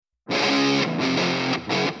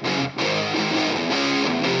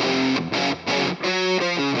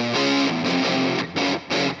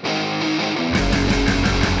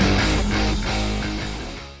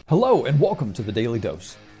Hello and welcome to the Daily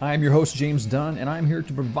Dose. I am your host, James Dunn, and I'm here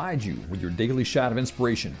to provide you with your daily shot of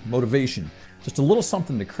inspiration, motivation, just a little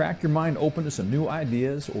something to crack your mind open to some new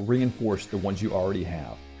ideas or reinforce the ones you already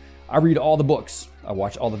have. I read all the books, I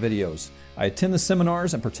watch all the videos, I attend the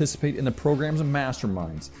seminars and participate in the programs and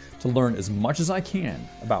masterminds to learn as much as I can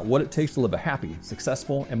about what it takes to live a happy,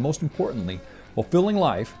 successful, and most importantly, fulfilling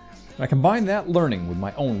life. And I combine that learning with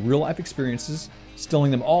my own real-life experiences,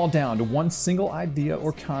 distilling them all down to one single idea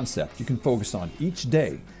or concept you can focus on each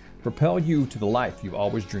day to propel you to the life you've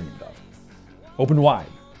always dreamed of. Open wide.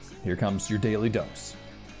 Here comes your Daily Dose.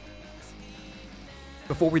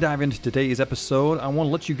 Before we dive into today's episode, I want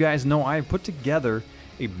to let you guys know I've put together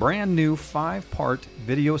a brand new 5-part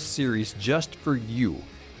video series just for you.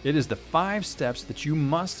 It is the 5 steps that you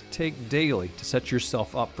must take daily to set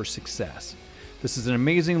yourself up for success. This is an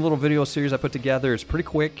amazing little video series I put together. It's pretty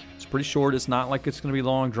quick. It's pretty short. It's not like it's going to be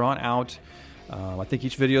long, drawn out. I think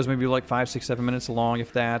each video is maybe like 5, 6, 7 minutes long,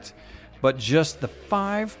 if that. But just the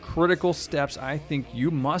 5 critical steps I think you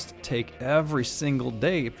must take every single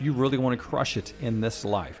day if you really want to crush it in this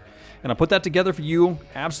life. And I put that together for you,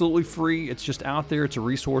 absolutely free. It's just out there. It's a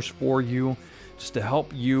resource for you just to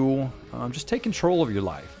help you just take control of your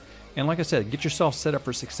life. And like I said, get yourself set up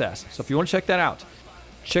for success. So if you want to check that out,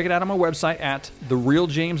 check it out on my website at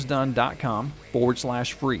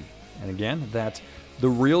therealjamesdunn.com/free. And again, that's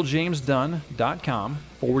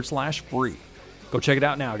therealjamesdunn.com/free. Go check it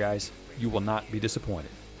out now, guys. You will not be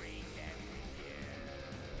disappointed.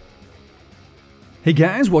 Hey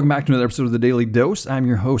guys, welcome back to another episode of The Daily Dose. I'm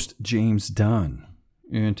your host, James Dunn.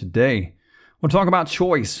 And today, I want to talk about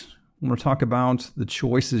choice. I want to talk about the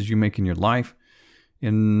choices you make in your life,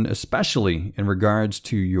 and especially in regards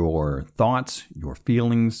to your thoughts, your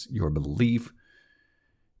feelings, your belief.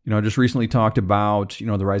 I just recently talked about,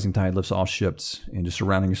 the rising tide lifts all ships and just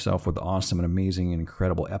surrounding yourself with awesome and amazing and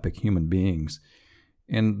incredible epic human beings.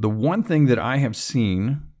 And the one thing that I have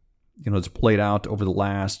seen, it's played out over the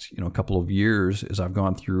last, couple of years as I've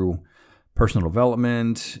gone through personal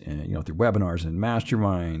development and, through webinars and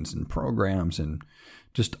masterminds and programs and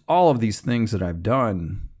just all of these things that I've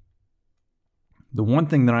done. The one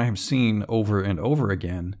thing that I have seen over and over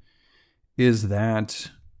again is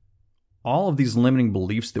that all of these limiting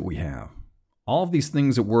beliefs that we have, all of these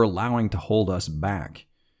things that we're allowing to hold us back,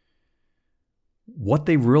 what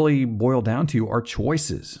they really boil down to are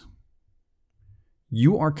choices.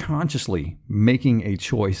 You are consciously making a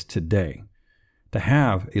choice today to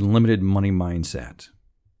have a limited money mindset.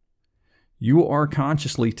 You are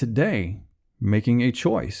consciously today making a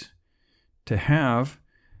choice to have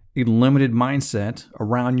a limited mindset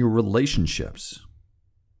around your relationships.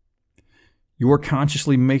 You are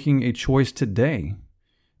consciously making a choice today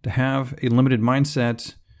to have a limited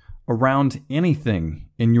mindset around anything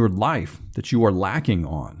in your life that you are lacking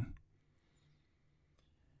on.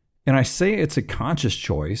 And I say it's a conscious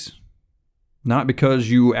choice, not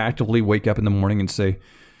because you actively wake up in the morning and say,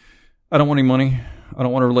 I don't want any money, I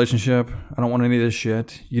don't want a relationship, I don't want any of this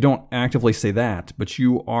shit. You don't actively say that, but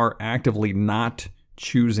you are actively not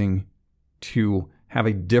choosing to have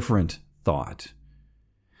a different thought.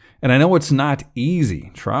 And I know it's not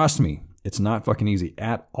easy. Trust me, it's not fucking easy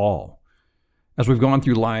at all. As we've gone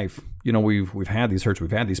through life, we've had these hurts,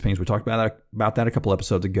 we've had these pains. We talked about that a couple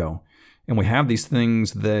episodes ago. And we have these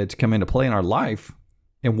things that come into play in our life.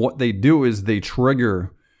 And what they do is they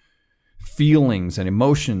trigger feelings and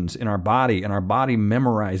emotions in our body, and our body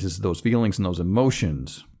memorizes those feelings and those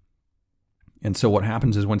emotions. And so what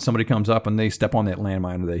happens is when somebody comes up and they step on that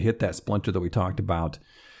landmine or they hit that splinter that we talked about,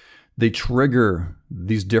 they trigger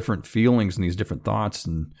these different feelings and these different thoughts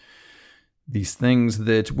and these things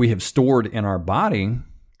that we have stored in our body.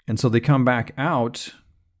 And so they come back out.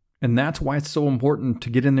 And that's why it's so important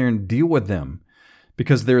to get in there and deal with them,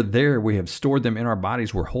 because they're there. We have stored them in our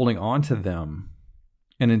bodies. We're holding on to them.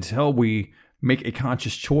 And until we make a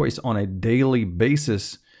conscious choice on a daily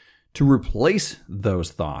basis to replace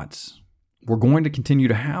those thoughts, we're going to continue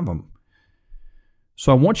to have them.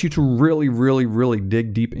 So I want you to really, really, really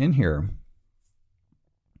dig deep in here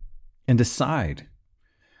and decide.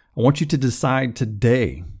 I want you to decide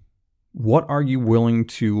today, what are you willing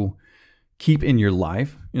to keep in your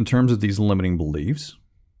life in terms of these limiting beliefs?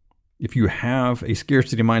 If you have a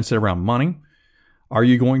scarcity mindset around money, are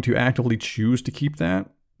you going to actively choose to keep that?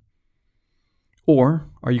 Or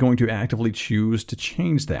are you going to actively choose to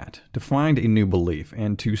change that, to find a new belief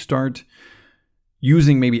and to start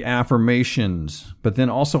using maybe affirmations, but then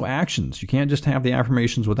also actions? You can't just have the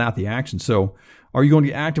affirmations without the action. So are you going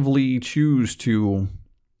to actively choose to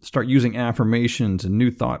start using affirmations and new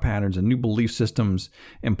thought patterns and new belief systems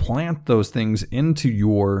and plant those things into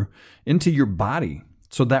your body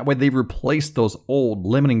So that way they've replaced those old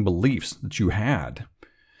limiting beliefs that you had.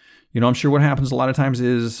 I'm sure what happens a lot of times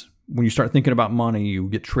is when you start thinking about money, you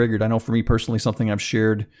get triggered. I know for me personally, something I've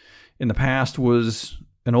shared in the past was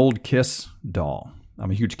an old Kiss doll.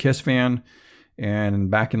 I'm a huge Kiss fan. And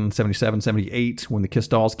back in 77, 78, when the Kiss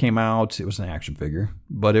dolls came out, it was an action figure,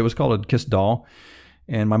 but it was called a Kiss doll.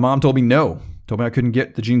 And my mom told me no, told me I couldn't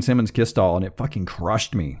get the Gene Simmons Kiss doll, and it fucking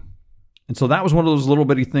crushed me. And so that was one of those little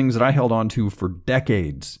bitty things that I held on to for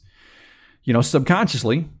decades.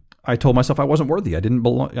 Subconsciously, I told myself I wasn't worthy. I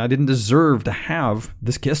didn't deserve to have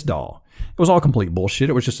this Kiss doll. It was all complete bullshit.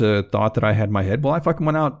 It was just a thought that I had in my head. Well, I fucking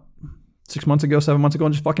went out 7 months ago,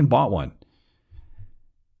 and just fucking bought one.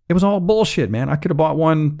 It was all bullshit, man. I could have bought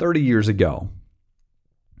one 30 years ago.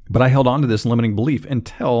 But I held on to this limiting belief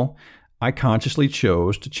until I consciously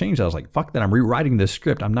chose to change. I was like, fuck that. I'm rewriting this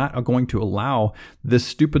script. I'm not going to allow this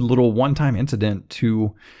stupid little one-time incident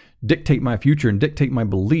to dictate my future and dictate my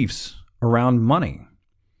beliefs around money.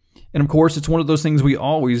 And of course, it's one of those things we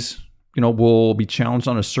always, will be challenged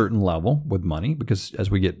on a certain level with money, because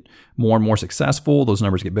as we get more and more successful, those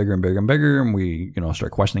numbers get bigger and bigger and bigger. And we,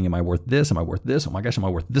 start questioning, am I worth this? Am I worth this? Oh my gosh, am I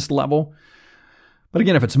worth this level? But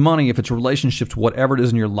again, if it's money, if it's relationships, whatever it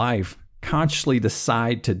is in your life, consciously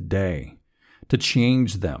decide today to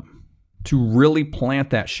change them, to really plant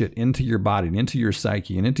that shit into your body and into your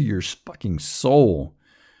psyche and into your fucking soul,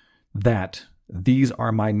 that these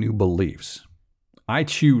are my new beliefs. I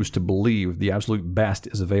choose to believe the absolute best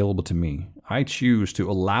is available to me. I choose to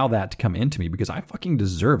allow that to come into me because I fucking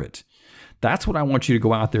deserve it. That's what I want you to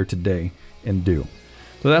go out there today and do.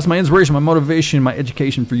 So that's my inspiration, my motivation, my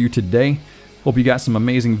education for you today. Hope you got some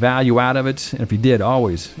amazing value out of it. And if you did,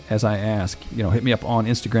 always, as I ask, hit me up on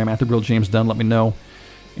Instagram at @TheRealJamesDunn. Let me know.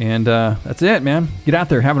 And that's it, man. Get out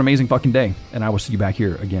there. Have an amazing fucking day. And I will see you back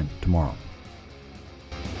here again tomorrow.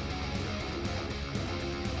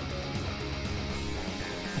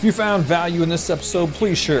 If you found value in this episode,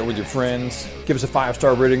 please share it with your friends. Give us a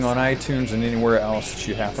 5-star rating on iTunes and anywhere else that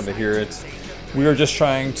you happen to hear it. We are just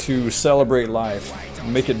trying to celebrate life,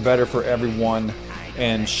 make it better for everyone.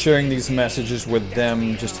 And sharing these messages with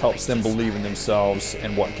them just helps them believe in themselves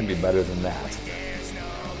and what can be better than that.